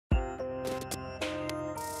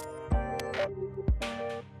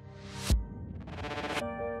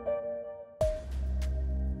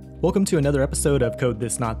Welcome to another episode of Code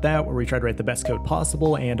This Not That, where we try to write the best code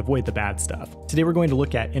possible and avoid the bad stuff. Today we're going to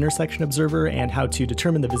look at Intersection Observer and how to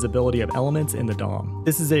determine the visibility of elements in the DOM.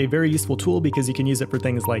 This is a very useful tool because you can use it for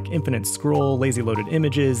things like infinite scroll, lazy loaded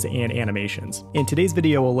images, and animations. In today's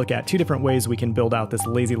video, we'll look at two different ways we can build out this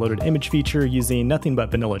lazy loaded image feature using nothing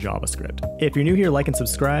but vanilla JavaScript. If you're new here, like and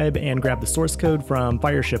subscribe, and grab the source code from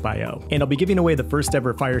Fireship.io. And I'll be giving away the first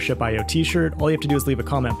ever Fireship.io t-shirt. All you have to do is leave a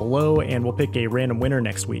comment below, and we'll pick a random winner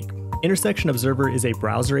next week. Intersection Observer is a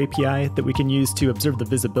browser API that we can use to observe the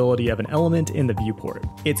visibility of an element in the viewport.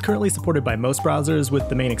 It's currently supported by most browsers, with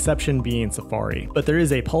the main exception being Safari, but there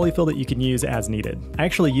is a polyfill that you can use as needed. I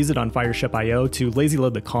actually use it on Fireship.io to lazy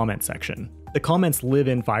load the comment section. The comments live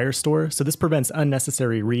in Firestore, so this prevents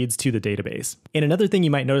unnecessary reads to the database. And another thing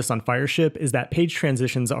you might notice on Fireship is that page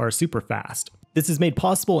transitions are super fast. This is made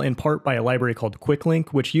possible in part by a library called QuickLink,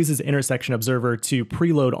 which uses Intersection Observer to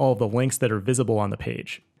preload all of the links that are visible on the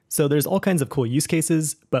page. So there's all kinds of cool use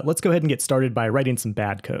cases, but let's go ahead and get started by writing some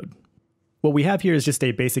bad code. What we have here is just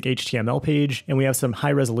a basic HTML page, and we have some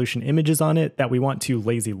high resolution images on it that we want to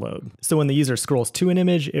lazy load. So when the user scrolls to an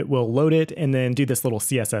image, it will load it and then do this little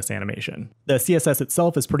CSS animation. The CSS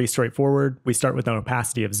itself is pretty straightforward. We start with an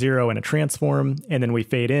opacity of 0 and a transform, and then we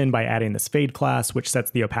fade in by adding this fade class, which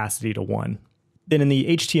sets the opacity to 1. Then in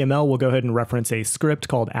the HTML, we'll go ahead and reference a script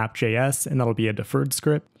called app.js, and that'll be a deferred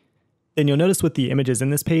script. Then you'll notice with the images in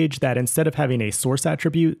this page that instead of having a source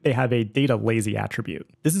attribute, they have a data lazy attribute.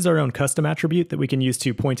 This is our own custom attribute that we can use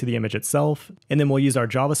to point to the image itself, and then we'll use our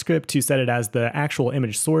JavaScript to set it as the actual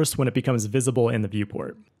image source when it becomes visible in the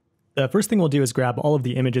viewport. The first thing we'll do is grab all of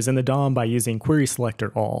the images in the DOM by using query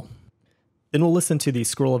selector all. Then we'll listen to the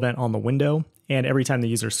scroll event on the window, and every time the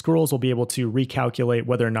user scrolls, we'll be able to recalculate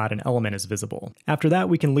whether or not an element is visible. After that,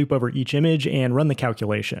 we can loop over each image and run the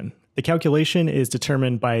calculation. The calculation is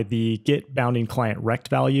determined by the get bounding client rect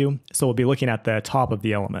value, so we'll be looking at the top of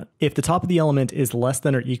the element. If the top of the element is less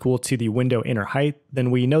than or equal to the window inner height,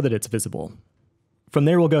 then we know that it's visible. From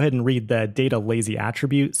there, we'll go ahead and read the data lazy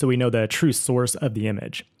attribute so we know the true source of the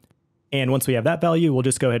image. And once we have that value, we'll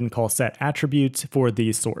just go ahead and call set attribute for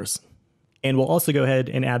the source. And we'll also go ahead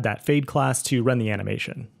and add that fade class to run the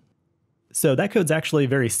animation. So that code's actually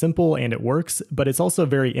very simple and it works, but it's also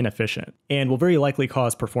very inefficient and will very likely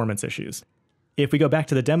cause performance issues. If we go back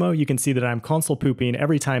to the demo, you can see that I'm console pooping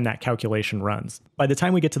every time that calculation runs. By the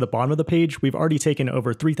time we get to the bottom of the page, we've already taken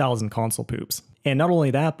over 3,000 console poops. And not only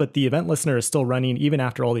that, but the event listener is still running even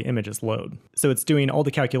after all the images load. So it's doing all the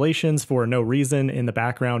calculations for no reason in the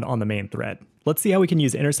background on the main thread. Let's see how we can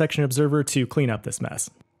use Intersection Observer to clean up this mess.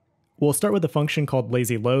 We'll start with a function called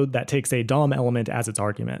lazy load that takes a DOM element as its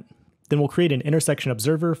argument. Then we'll create an intersection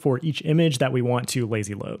observer for each image that we want to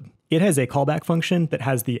lazy load. It has a callback function that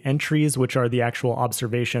has the entries, which are the actual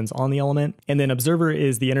observations on the element, and then observer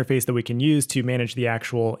is the interface that we can use to manage the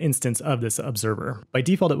actual instance of this observer. By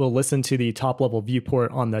default, it will listen to the top level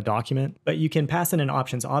viewport on the document, but you can pass in an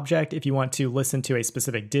options object if you want to listen to a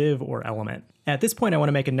specific div or element. At this point, I want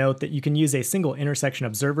to make a note that you can use a single intersection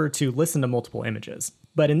observer to listen to multiple images.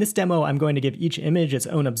 But in this demo, I'm going to give each image its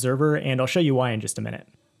own observer, and I'll show you why in just a minute.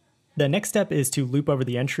 The next step is to loop over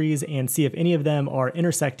the entries and see if any of them are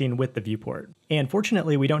intersecting with the viewport. And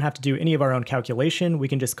fortunately, we don't have to do any of our own calculation. We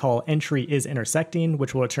can just call entry is intersecting,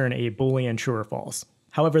 which will return a Boolean true or false.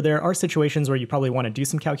 However, there are situations where you probably want to do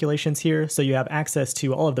some calculations here, so you have access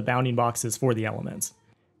to all of the bounding boxes for the elements.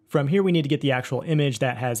 From here, we need to get the actual image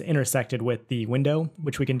that has intersected with the window,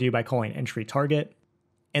 which we can do by calling entry target.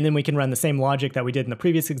 And then we can run the same logic that we did in the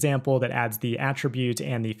previous example that adds the attribute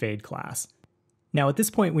and the fade class. Now at this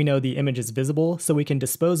point we know the image is visible, so we can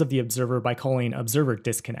dispose of the observer by calling observer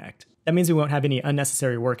disconnect. That means we won't have any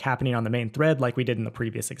unnecessary work happening on the main thread like we did in the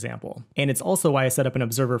previous example. And it's also why I set up an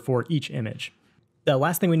observer for each image. The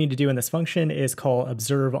last thing we need to do in this function is call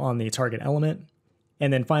observe on the target element.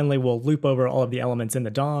 And then finally we'll loop over all of the elements in the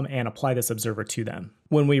DOM and apply this observer to them.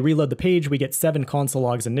 When we reload the page, we get 7 console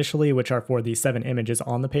logs initially, which are for the 7 images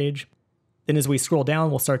on the page. Then as we scroll down,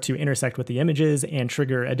 we'll start to intersect with the images and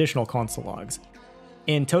trigger additional console logs.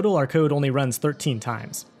 In total, our code only runs 13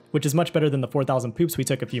 times, which is much better than the 4,000 poops we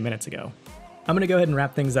took a few minutes ago. I'm going to go ahead and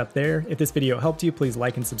wrap things up there. If this video helped you, please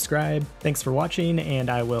like and subscribe. Thanks for watching, and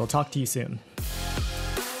I will talk to you soon.